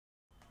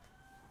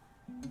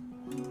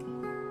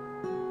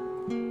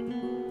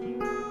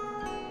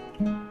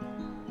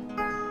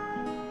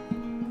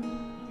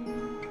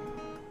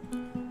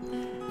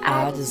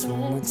I just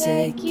wanna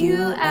take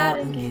you out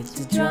and get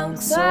you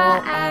drunk so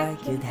I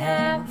could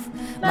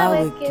have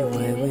my wicked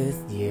way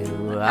with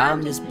you.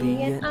 I'm just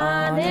being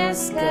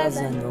honest, cause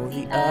I know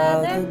the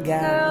other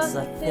guys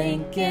are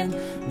thinking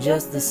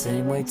just the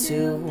same way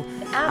too.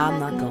 I'm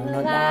not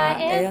gonna lie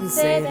and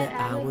say that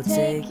I would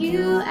take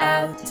you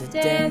out to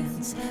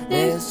dance.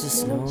 There's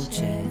just no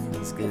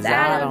chance, cause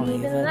I don't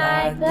even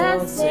like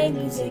the same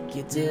music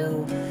you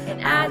do.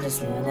 And I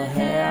just wanna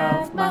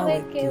have my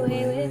wicked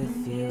way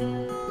with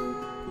you.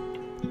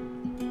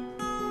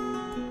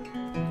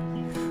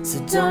 So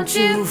don't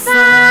you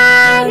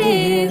fight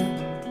it,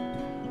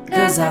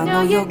 cause I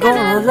know you're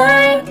gonna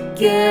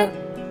like it.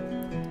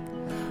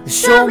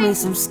 Show me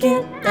some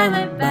skin and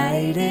I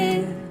bite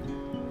it.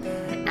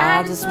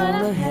 I just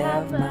wanna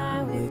have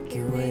my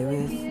wicked way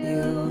with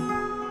you.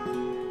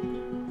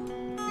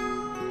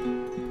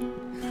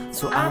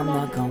 So I'm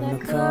not gonna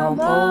come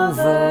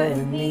over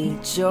and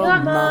meet your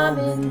mom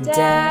and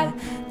dad.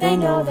 They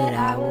know that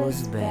I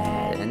was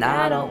bad, and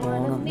I don't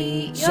wanna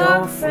meet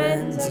your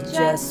friends or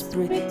just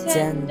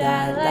pretend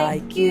I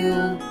like you.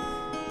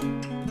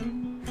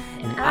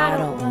 And I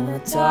don't wanna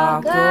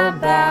talk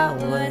about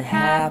what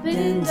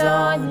happened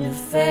on your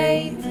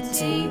favorite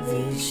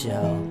TV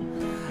show.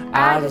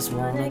 I just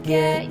wanna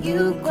get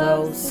you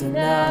close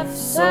enough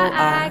so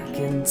I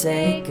can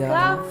take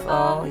off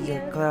all your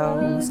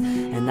clothes.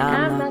 And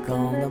I'm not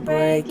gonna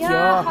break your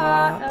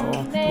heart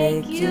or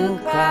make you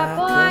cry,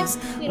 cause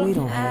we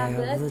don't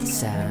have the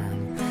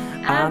time.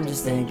 I'm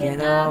just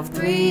thinking of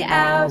 3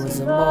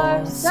 hours or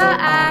more so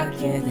I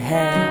can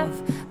have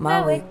my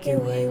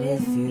wicked way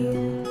with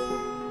you.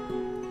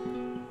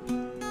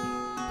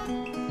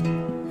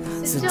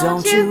 So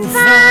don't you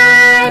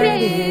fight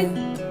it,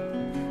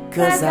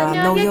 cause I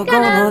know you're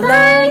gonna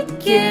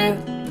like it.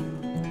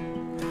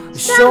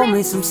 Show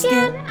me some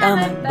skin, I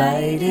might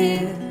bite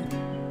it.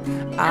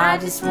 I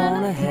just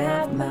wanna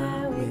have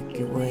my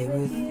wicked way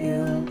with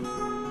you.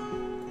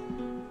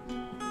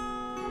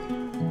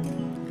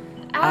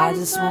 I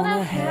just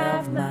wanna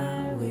have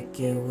my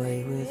wicked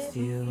way with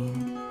you.